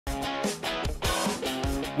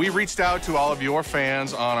We reached out to all of your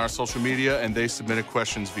fans on our social media, and they submitted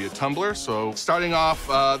questions via Tumblr. So starting off,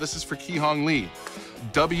 this is for Ki Hong Lee.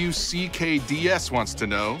 WCKDS wants to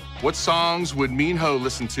know, what songs would Minho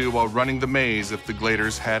listen to while running the maze if the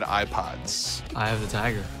Gladers had iPods? Eye of the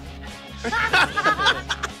Tiger.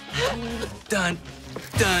 Dun,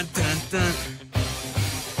 dun, dun, dun.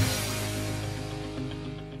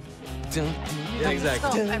 Dun. Yeah,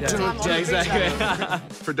 exactly. Yeah, exactly.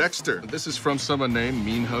 For Dexter, this is from someone named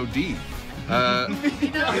Minho D.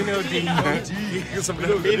 Minho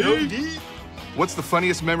D. What's the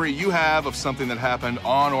funniest memory you have of something that happened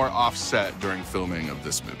on or off set during filming of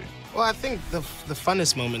this movie? Well, I think the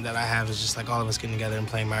funnest moment that I have is just like all of us getting together and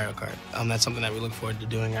playing Mario Kart. That's something that we look forward to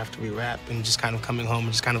doing after we wrap, and just kind of coming home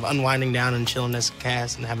and just kind of unwinding down and chilling as a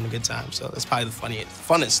cast and having a good time. So that's probably the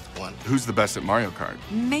funnest one. Who's the best at Mario Kart?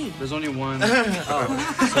 Me. There's only one. So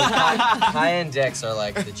Kai and Dex are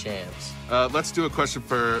like the champs. Let's do a question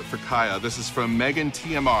for Kaya. This is from Megan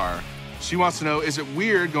TMR. She wants to know, is it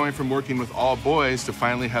weird going from working with all boys to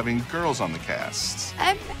finally having girls on the cast?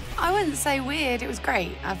 I wouldn't say weird, it was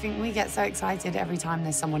great. I think we get so excited every time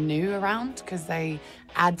there's someone new around because they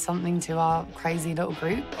add something to our crazy little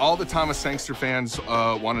group. All the Brodie-Sangster fans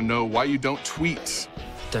want to know why you don't tweet.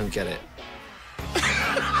 Don't get it.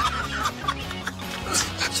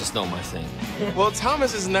 It's just not my thing. Well,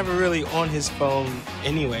 Thomas is never really on his phone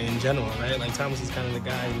anyway, in general, right? Like, Thomas is kind of the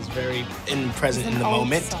guy who's very present in the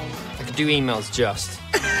moment. Soul. I could do emails just.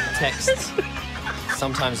 Texts.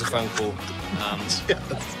 Sometimes a phone call.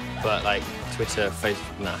 But like Twitter,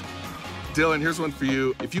 Facebook, nah. Dylan, here's one for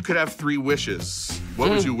you. If you could have 3 wishes,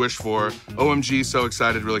 what would you wish for? OMG, so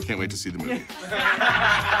excited, really can't wait to see the movie.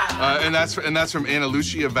 And that's from Ana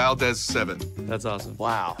Lucia Valdez 7. That's awesome.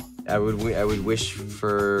 Wow. I would wish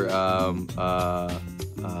for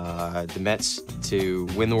the Mets to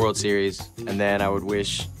win the World Series, and then I would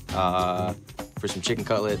wish for some chicken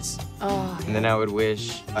cutlets, and then I would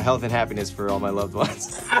wish health and happiness for all my loved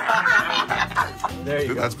ones. There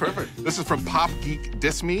you go. That's perfect. This is from Pop Geek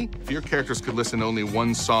Diss Me. If your characters could listen to only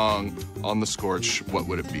one song on the Scorch, what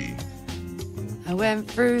would it be? I went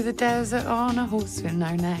through the desert on a horse with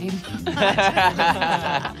no name.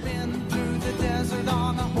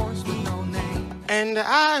 And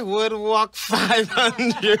I would walk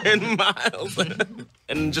 500 miles.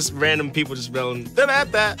 And just random people just yelling,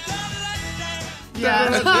 da-da-da.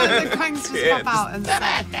 Yeah, the cranks just pop out and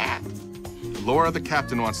say. Laura the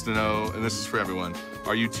Captain wants to know, and this is for everyone,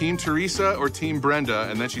 are you Team Teresa or Team Brenda?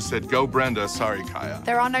 And then she said, go Brenda, sorry Kaya.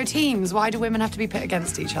 There are no teams. Why do women have to be pit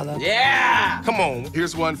against each other? Yeah! Come on.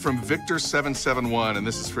 Here's one from Victor771, and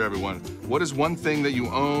this is for everyone. What is one thing that you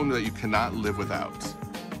own that you cannot live without?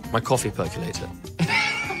 My coffee percolator.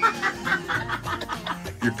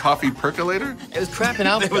 Your coffee percolator? It was crapping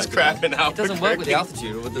out. It was crapping out. It doesn't work with the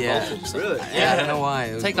altitude or with the voltage. Really? Yeah, I don't know why.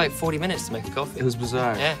 It take like 40 minutes to make a coffee. It was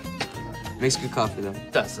bizarre. Yeah. Makes good coffee though.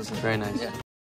 It does, doesn't it? Very nice. Yeah.